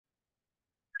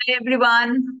Hi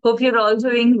everyone, hope you're all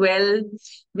doing well.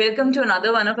 Welcome to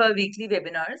another one of our weekly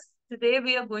webinars. Today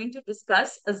we are going to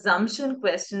discuss assumption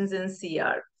questions in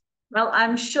CR. Now,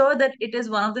 I'm sure that it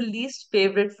is one of the least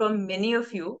favorite from many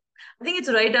of you. I think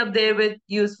it's right up there with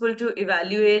useful to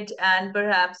evaluate and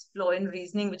perhaps flaw in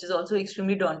reasoning, which is also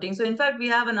extremely daunting. So, in fact, we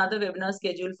have another webinar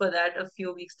scheduled for that a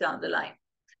few weeks down the line.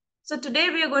 So, today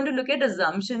we are going to look at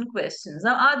assumption questions.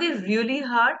 Now, are they really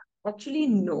hard? Actually,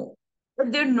 no,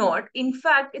 but they're not. In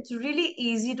fact, it's really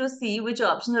easy to see which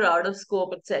options are out of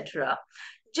scope, etc.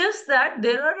 Just that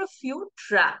there are a few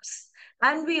traps,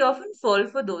 and we often fall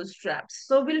for those traps.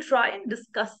 So we'll try and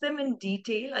discuss them in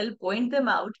detail. I'll point them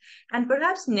out, and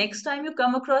perhaps next time you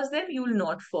come across them, you will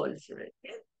not fall for it.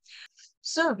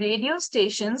 So radio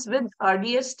stations with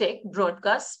RDS tech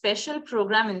broadcast special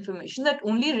program information that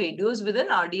only radios with an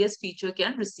RDS feature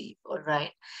can receive. All right.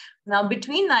 Now,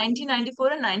 between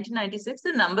 1994 and 1996,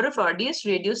 the number of RDS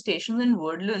radio stations in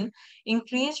Woodland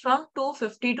increased from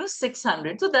 250 to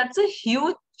 600. So that's a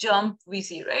huge jump we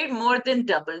see, right? More than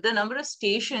double the number of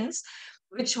stations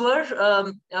which were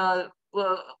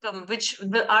which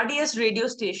the RDS radio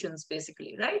stations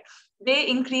basically, right? They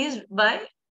increased by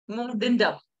more than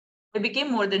double. They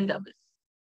became more than double.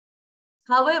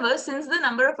 However, since the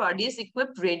number of RDS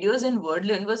equipped radios in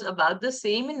Woodland was about the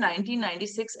same in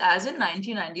 1996 as in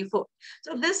 1994.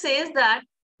 So this says that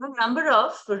the number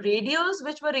of radios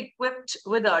which were equipped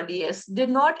with RDS did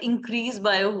not increase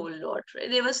by a whole lot,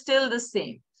 right? They were still the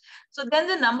same. So then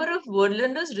the number of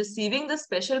Woodlanders receiving the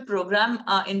special program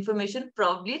information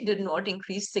probably did not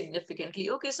increase significantly.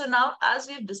 Okay, so now as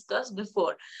we've discussed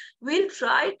before, we'll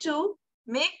try to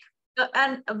make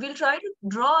and we'll try to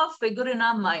draw a figure in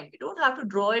our mind. We don't have to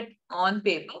draw it on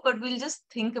paper, but we'll just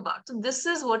think about. So this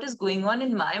is what is going on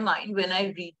in my mind when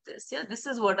I read this. Yeah, this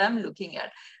is what I'm looking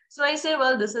at. So I say,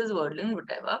 well, this is Woodland,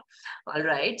 whatever. All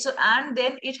right. So and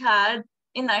then it had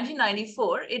in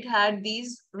 1994, it had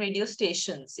these radio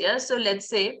stations. Yeah. So let's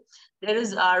say there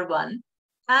is R1,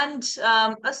 and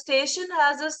a station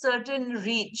has a certain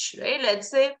reach, right? Let's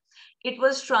say it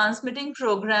was transmitting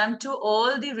program to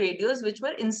all the radios which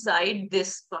were inside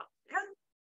this part.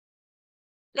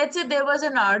 Let's say there was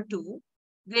an R2,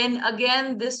 then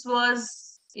again this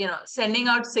was sending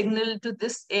out signal to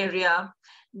this area.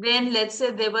 Then let's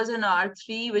say there was an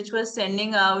R3 which was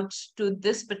sending out to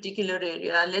this particular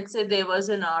area. Let's say there was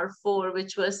an R4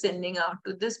 which was sending out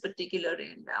to this particular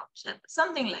area,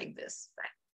 something like this, right?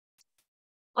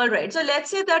 All right, so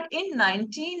let's say that in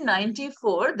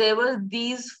 1994, there were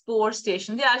these 4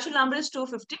 stations. The actual number is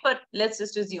 250, but let's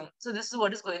just assume. So this is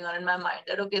what is going on in my mind,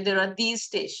 that, okay, there are these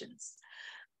stations.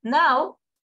 Now,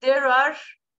 there are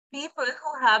people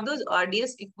who have those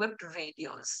RDS equipped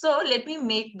radios. So let me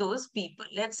make those people.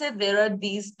 Let's say there are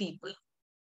these people.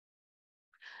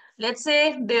 Let's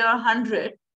say there are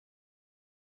 100.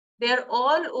 They're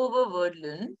all over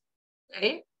Woodland,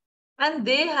 right? And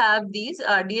they have these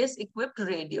RDS equipped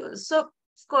radios. So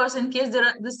of course, in case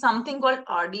there's something called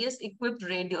RDS equipped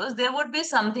radios, there would be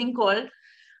something called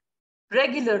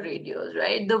regular radios,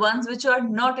 right? The ones which are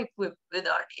not equipped with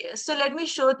RDS. So let me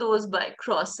show those by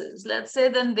crosses. Let's say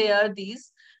then they are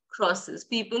these crosses,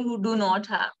 people who do not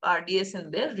have RDS in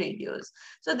their radios.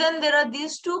 So then there are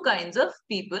these 2 kinds of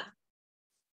people,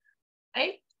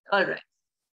 right? All right.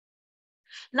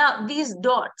 Now, these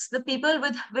dots, the people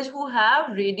who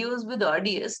have radios with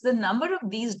RDS, the number of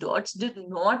these dots did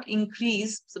not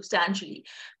increase substantially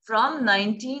from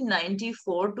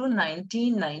 1994 to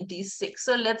 1996.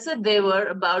 So let's say they were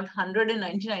about 100 in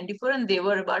 1994 and they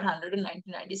were about 100 in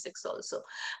 1996 also.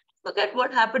 Look at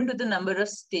what happened to the number of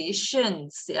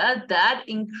stations. Yeah, that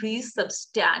increased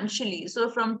substantially. So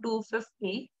from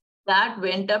 250, that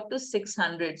went up to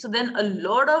 600. So then a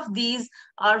lot of these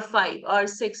R5,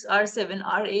 R6, R7,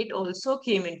 R8 also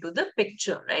came into the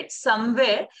picture, right?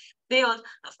 Somewhere they all,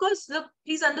 of course, look,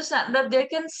 please understand that there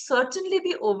can certainly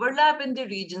be overlap in the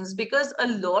regions because a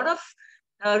lot of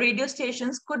radio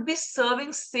stations could be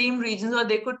serving same regions or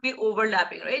they could be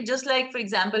overlapping, right? Just like, for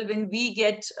example, when we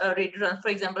get radio, for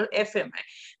example, FM, right?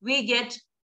 We get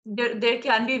there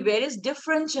can be various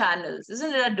different channels,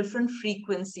 isn't it, at different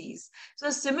frequencies.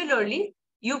 So similarly,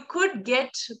 you could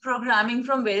get programming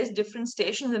from various different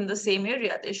stations in the same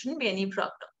area. There shouldn't be any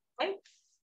problem, right?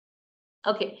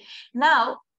 Okay,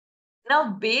 now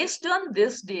based on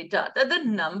this data, that the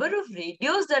number of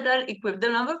radios that are equipped, the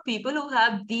number of people who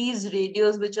have these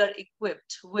radios which are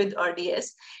equipped with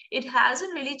RDS, it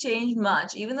hasn't really changed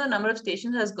much, even though the number of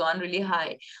stations has gone really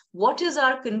high. What is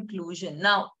our conclusion?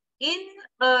 Now,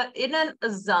 in an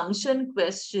assumption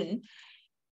question,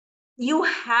 you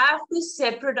have to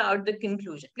separate out the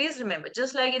conclusion. Please remember,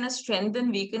 just like in a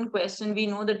strengthen, weaken question, we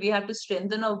know that we have to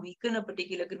strengthen or weaken a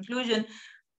particular conclusion.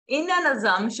 In an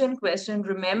assumption question,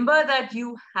 remember that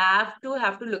you have to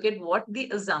look at what the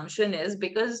assumption is,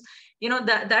 because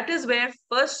that is where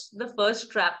the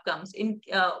first trap comes in.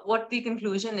 What the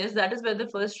conclusion is, that is where the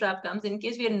first trap comes. In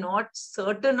case we are not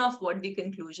certain of what the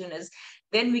conclusion is,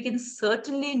 then we can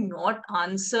certainly not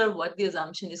answer what the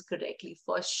assumption is correctly,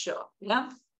 for sure. Yeah.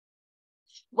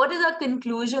 What is our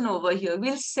conclusion over here?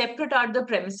 We'll separate out the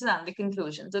premises and the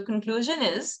conclusion. The conclusion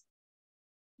is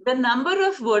the number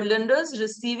of Woodlanders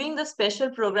receiving the special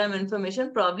program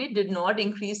information probably did not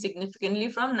increase significantly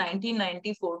from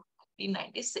 1994 to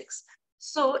 1996.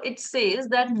 So it says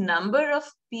that number of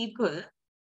people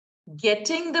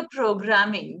getting the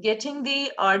programming, getting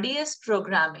the RDS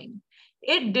programming,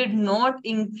 it did not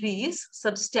increase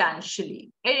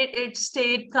substantially. It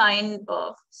stayed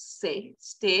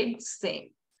stayed same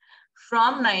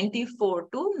from 94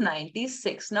 to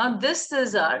 96. Now, this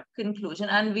is our conclusion,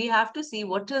 and we have to see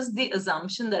what is the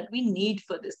assumption that we need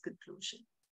for this conclusion.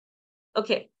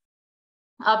 Okay,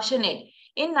 option A.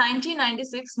 In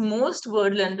 1996, most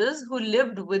Woodlanders who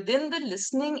lived within the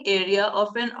listening area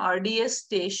of an RDS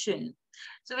station.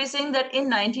 So we're saying that in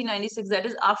 1996, that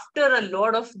is after a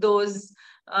lot of those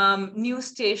new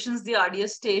stations, the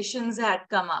RDS stations had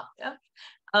come up. Yeah?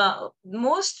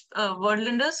 Most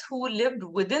Woodlanders who lived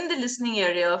within the listening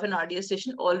area of an RDS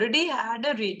station already had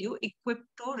a radio equipped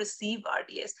to receive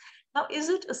RDS. Now, is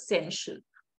it essential?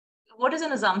 What is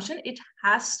an assumption? It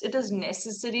is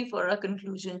necessary for a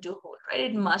conclusion to hold, right?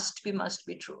 It must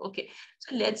be true. Okay,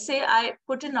 so let's say I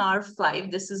put in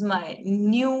R5. This is my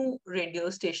new radio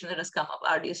station that has come up,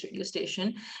 RDS radio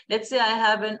station. Let's say I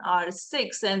have an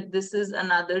R6, and this is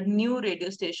another new radio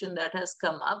station that has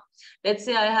come up. Let's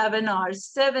say I have an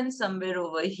R7 somewhere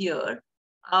over here.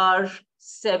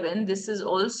 R7, this is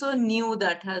also new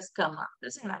that has come up.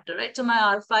 Doesn't matter, right? So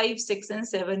my R5, 6, and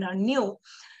 7 are new.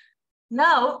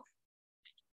 Now,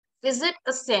 is it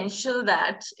essential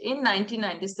that in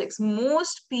 1996,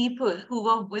 most people who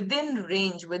were within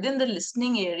range, within the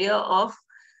listening area of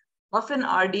an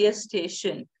RDS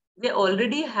station, they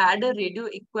already had a radio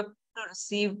equipped to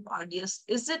receive RDS?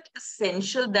 Is it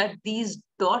essential that these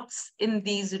dots in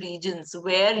these regions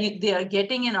where they are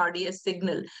getting an RDS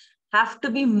signal have to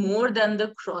be more than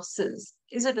the crosses?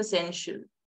 Is it essential?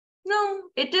 No,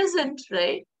 it isn't,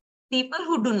 right? People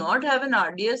who do not have an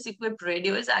RDS equipped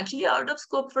radio is actually out of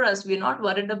scope for us. We're not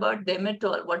worried about them at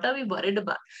all. What are we worried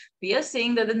about? We are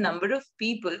saying that the number of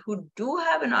people who do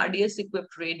have an RDS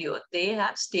equipped radio, they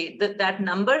have stayed, that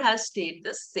number has stayed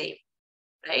the same,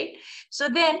 right? So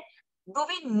then, do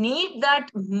we need that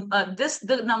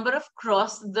the number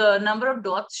of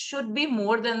dots should be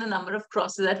more than the number of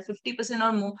crosses, that 50%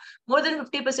 or more than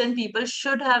 50% people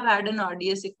should have had an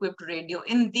RDS equipped radio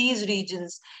in these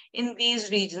regions. In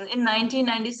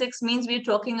 1996 means we're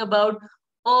talking about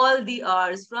all the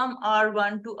R's from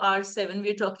R1 to R7.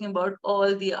 We're talking about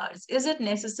all the R's. Is it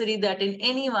necessary that in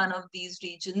any one of these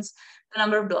regions, the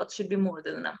number of dots should be more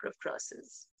than the number of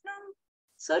crosses? No.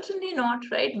 Certainly not,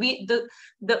 right? We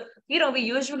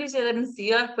usually say that in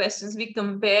CR questions, we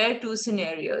compare two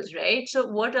scenarios, right? So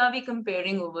what are we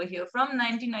comparing over here? From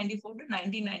 1994 to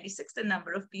 1996, the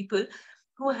number of people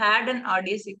who had an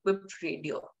RDS equipped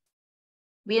radio.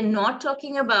 We are not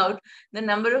talking about the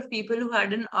number of people who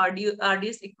had an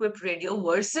RDS equipped radio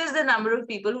versus the number of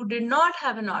people who did not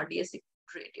have an RDS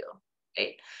equipped radio,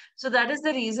 right? So that is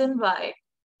the reason why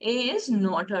A is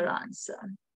not our answer.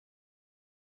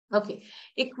 Okay,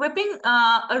 equipping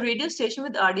a radio station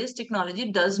with RDS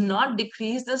technology does not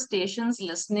decrease the station's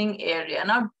listening area.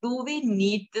 Now, do we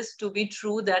need this to be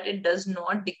true, that it does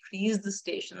not decrease the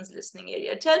station's listening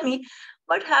area? Tell me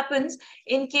what happens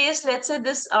in case, let's say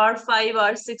this R5,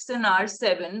 R6, and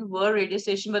R7 were radio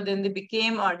station, but then they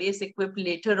became RDS equipped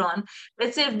later on.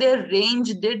 Let's say if their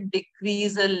range did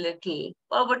decrease a little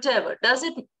or whatever,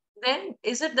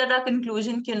 is it that our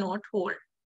conclusion cannot hold?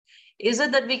 Is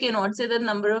it that we cannot say the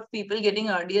number of people getting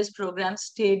RDS programs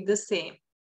stayed the same?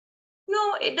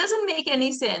 No, it doesn't make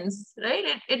any sense, right?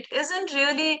 It isn't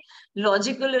really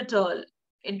logical at all.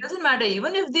 It doesn't matter.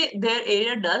 Even if their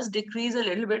area does decrease a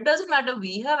little bit, it doesn't matter.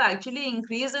 We have actually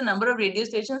increased the number of radio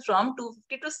stations from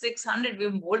 250 to 600.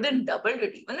 We've more than doubled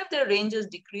it. Even if their range has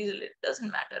decreased a little, it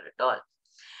doesn't matter at all.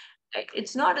 Right?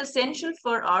 It's not essential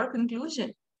for our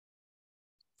conclusion.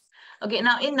 Okay,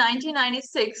 now in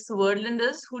 1996,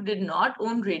 Woodlanders who did not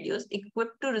own radios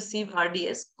equipped to receive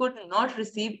RDS could not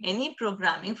receive any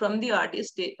programming from the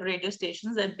RDS radio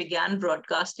stations that began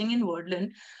broadcasting in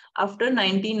Woodland after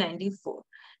 1994.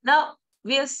 Now,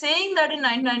 we are saying that in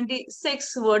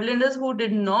 1996, Wordlanders who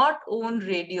did not own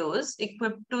radios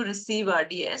equipped to receive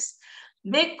RDS,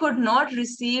 they could not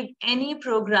receive any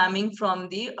programming from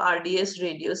the RDS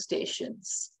radio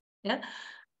stations. Yeah,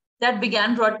 that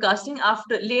began broadcasting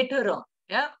after later on.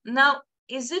 Yeah. Now,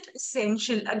 is it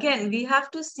essential? Again, we have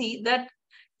to see that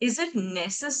is it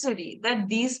necessary that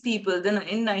these people, then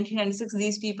in 1996,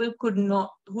 these people could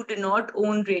not, who did not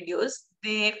own radios,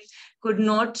 they could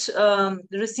not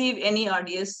receive any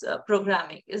RDS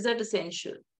programming. Is that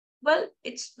essential? Well,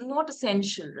 it's not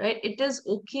essential, right? It is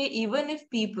okay even if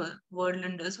people,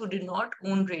 Wordlanders who did not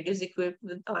own radios equipped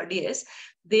with RDS,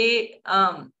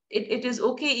 it is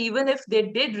okay even if they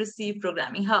did receive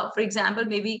programming. How? For example,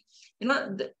 maybe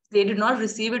they did not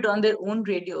receive it on their own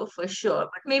radio for sure,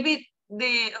 but maybe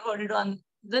they heard it on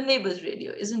the neighbor's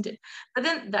radio, isn't it? But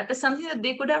then that is something that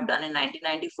they could have done in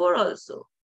 1994 also,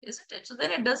 isn't it? So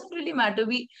then it doesn't really matter.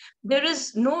 There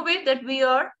is no way that we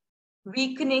are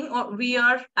weakening or we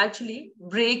are actually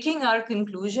breaking our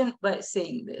conclusion by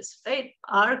saying this, right?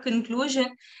 Our conclusion,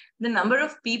 the number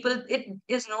of people, it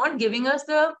is not giving us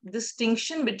the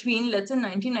distinction between, let's say,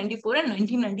 1994 and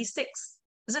 1996,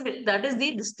 isn't it? That is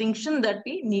the distinction that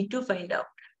we need to find out.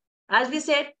 As we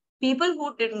said, people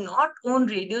who did not own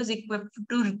radios equipped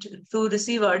to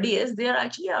receive RDS, they are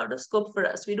actually out of scope for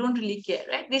us. We don't really care,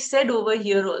 right? We said over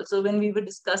here also when we were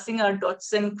discussing our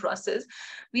dots and crosses,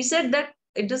 we said that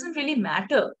it doesn't really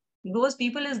matter. Those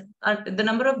people is the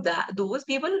number of those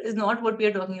people is not what we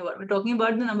are talking about. We're talking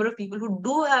about the number of people who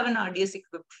do have an RDS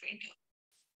equipped radio,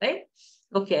 right?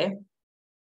 Okay.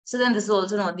 So then this is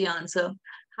also not the answer.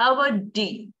 How about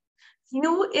D?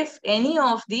 Few, if any,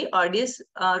 of the RDS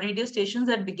radio stations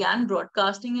that began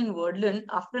broadcasting in Wordland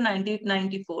after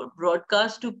 1994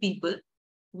 broadcast to people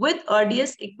with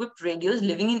RDS-equipped radios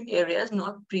living in areas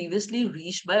not previously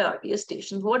reached by RDS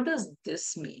stations. What does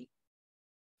this mean?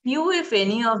 Few, if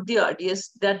any, of the RDS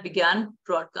that began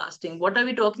broadcasting. What are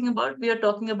we talking about? We are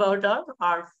talking about our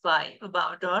R5,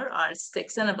 about our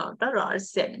R6, and about our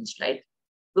R7s, right?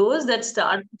 Those that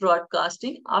start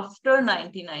broadcasting after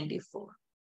 1994.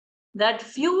 That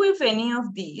few, if any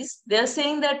of these, they're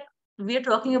saying that we are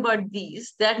talking about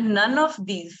these, that none of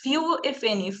these, few, if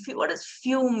any, few, what does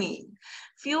few mean?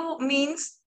 Few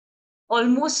means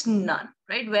almost none,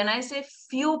 right? When I say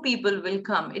few people will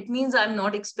come, it means I'm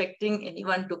not expecting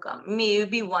anyone to come.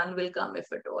 Maybe one will come if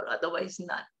at all, otherwise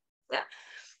none. Yeah.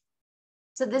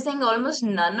 So they're saying almost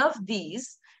none of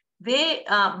these, they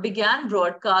began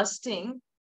broadcasting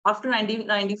after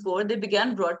 1994, they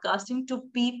began broadcasting to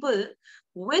people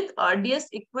with RDS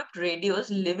equipped radios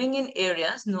living in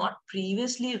areas not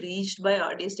previously reached by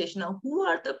RDS station. Now, who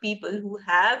are the people who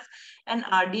have an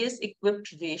RDS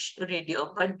equipped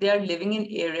radio, but they are living in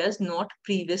areas not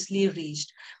previously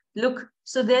reached? Look,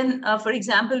 so then, for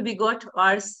example, we got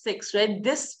R6, right?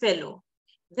 This fellow,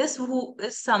 this who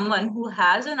is someone who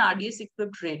has an RDS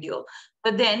equipped radio,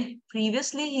 but then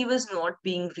previously he was not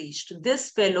being reached.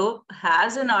 This fellow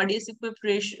has an RDS equipped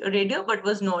radio, but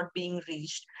was not being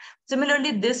reached.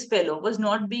 Similarly, this fellow was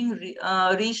not being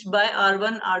reached by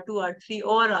R1, R2, R3,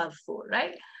 or R4,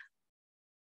 right?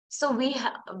 So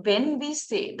when we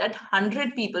say that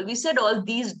 100 people, we said all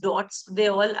these dots, they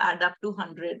all add up to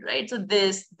 100, right? So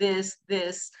this,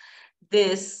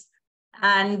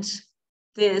 and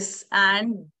this,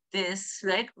 and this,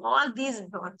 right? All these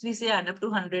dots we say add up to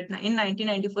 100 in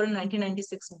 1994 and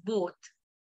 1996 both.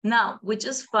 Now, which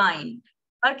is fine.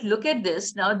 But look at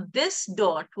this. Now, this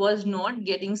dot was not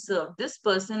getting served. This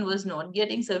person was not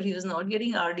getting served. He was not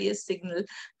getting RDS signal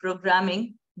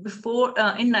programming before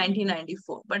in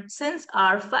 1994. But since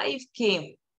R5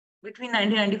 came between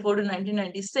 1994 to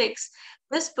 1996,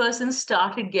 this person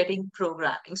started getting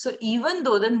programming. So even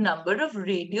though the number of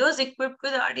radios equipped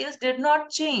with RDS did not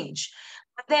change,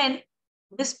 but then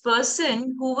this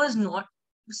person who was not,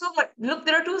 so look,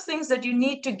 there are two things that you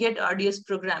need to get RDS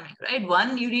programming, right?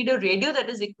 One, you need a radio that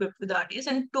is equipped with RDS,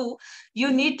 and two,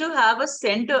 you need to have a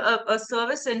center, a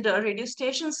service center, a radio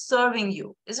station serving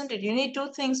you, isn't it? You need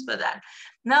two things for that.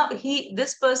 Now,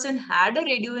 this person had a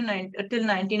radio until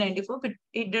 1994, but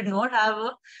he did not have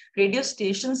a radio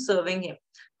station serving him.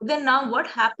 Then now what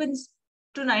happens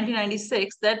to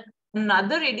 1996 that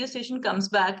another radio station comes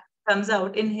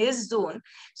out in his zone.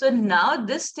 So now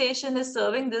this station is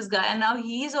serving this guy, and now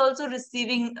he's also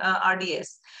receiving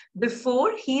RDS.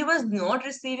 Before, he was not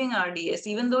receiving RDS,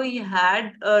 even though he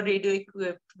had a radio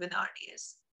equipped with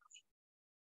RDS.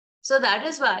 So that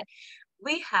is why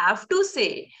we have to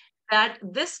say that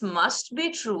this must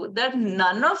be true, that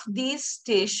none of these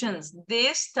stations,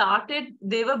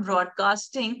 they were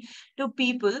broadcasting to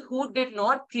people who did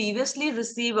not previously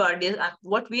receive RDS.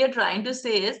 What we are trying to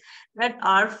say is that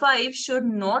R5 should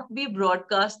not be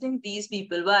broadcasting these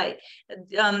people. Why?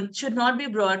 Should not be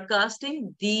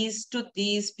broadcasting these to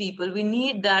these people. We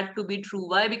need that to be true.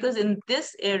 Why? Because in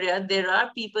this area, there are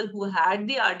people who had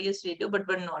the RDS radio but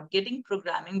were not getting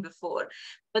programming before,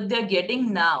 but they're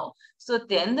getting now. So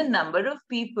then the number of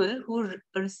people who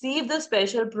receive the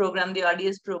special program, the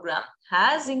RDS program,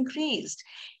 has increased.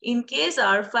 In case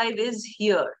R5 is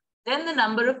here, then the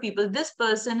number of people, this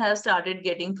person has started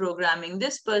getting programming,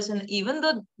 this person, even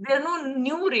though there are no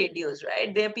new radios,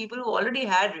 right? There are people who already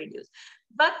had radios.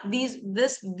 But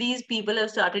these people have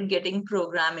started getting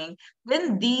programming.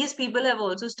 Then these people have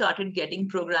also started getting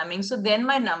programming. So then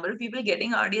my number of people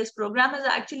getting RDS program has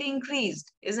actually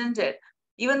increased, isn't it?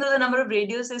 Even though the number of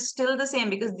radios is still the same,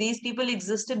 because these people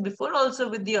existed before also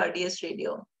with the RDS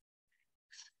radio.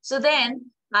 So then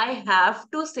I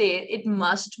have to say it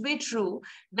must be true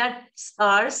that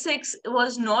R6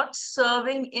 was not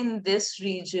serving in this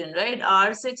region, right?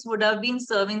 R6 would have been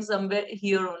serving somewhere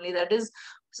here only, that is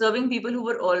serving people who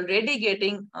were already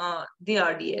getting the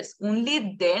RDS.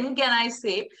 Only then can I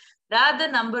say that the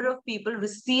number of people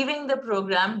receiving the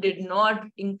program did not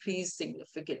increase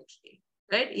significantly,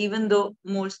 right? Even though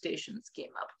more stations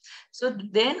came up. So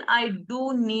then I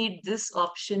do need this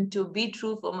option to be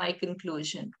true for my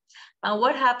conclusion. Now,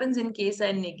 what happens in case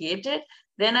I negate it?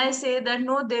 Then I say that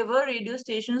no, there were radio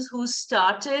stations who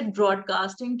started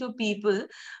broadcasting to people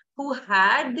who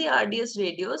had the RDS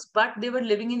radios, but they were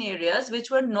living in areas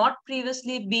which were not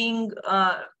previously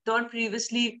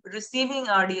receiving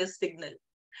RDS signal.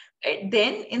 Right?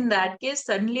 Then in that case,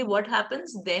 suddenly what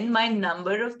happens? Then my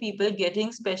number of people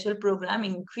getting special program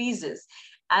increases,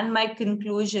 and my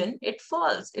conclusion, it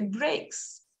falls, it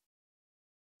breaks,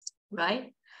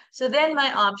 right? So then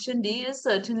my option D is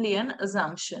certainly an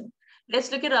assumption.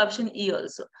 Let's look at option E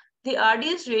also. The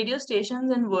RDS radio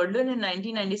stations in Woodland in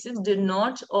 1996 did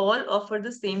not all offer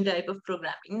the same type of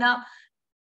programming. Now,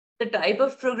 the type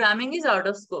of programming is out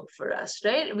of scope for us,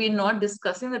 right? We're not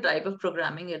discussing the type of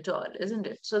programming at all, isn't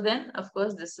it? So then, of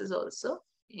course, this is also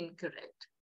incorrect.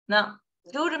 Now,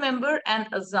 do remember, an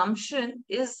assumption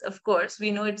is, of course,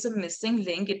 we know it's a missing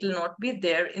link. It will not be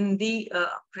there in the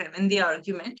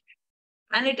argument.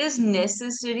 And it is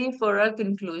necessary for our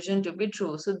conclusion to be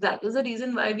true. So that is the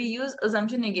reason why we use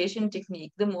assumption negation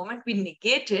technique. The moment we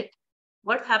negate it,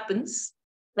 what happens?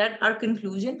 That our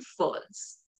conclusion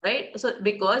falls, right? So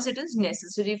because it is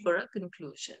necessary for a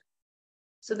conclusion.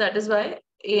 So that is why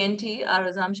ANT, our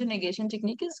assumption negation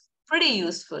technique, is pretty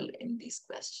useful in these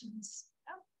questions.